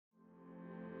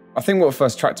I think what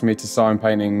first attracted me to sign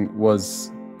painting was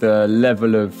the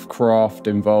level of craft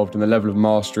involved and the level of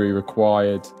mastery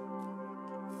required.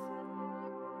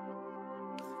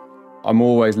 I'm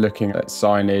always looking at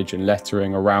signage and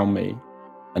lettering around me,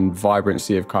 and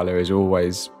vibrancy of colour is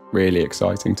always really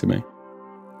exciting to me.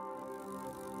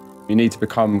 You need to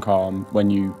become calm when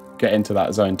you get into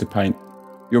that zone to paint.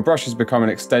 Your brush has become an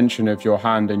extension of your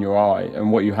hand and your eye,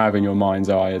 and what you have in your mind's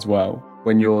eye as well.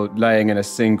 When you're laying in a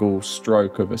single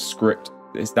stroke of a script,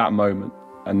 it's that moment,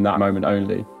 and that moment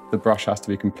only. The brush has to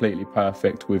be completely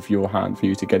perfect with your hand for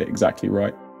you to get it exactly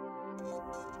right.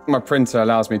 My printer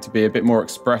allows me to be a bit more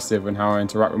expressive in how I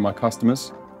interact with my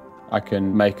customers. I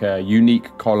can make a unique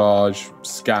collage,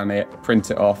 scan it, print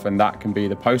it off, and that can be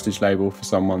the postage label for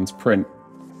someone's print.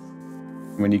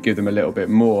 When you give them a little bit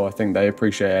more, I think they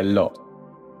appreciate it a lot.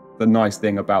 The nice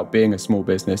thing about being a small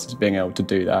business is being able to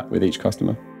do that with each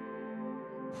customer.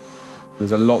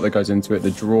 There's a lot that goes into it,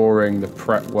 the drawing, the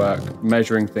prep work,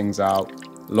 measuring things out,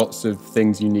 lots of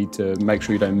things you need to make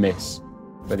sure you don't miss.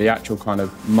 But the actual kind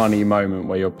of money moment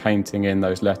where you're painting in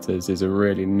those letters is a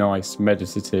really nice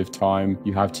meditative time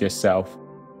you have to yourself.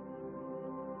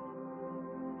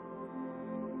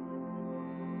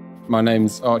 My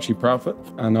name's Archie Proudfoot,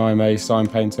 and I'm a sign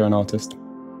painter and artist.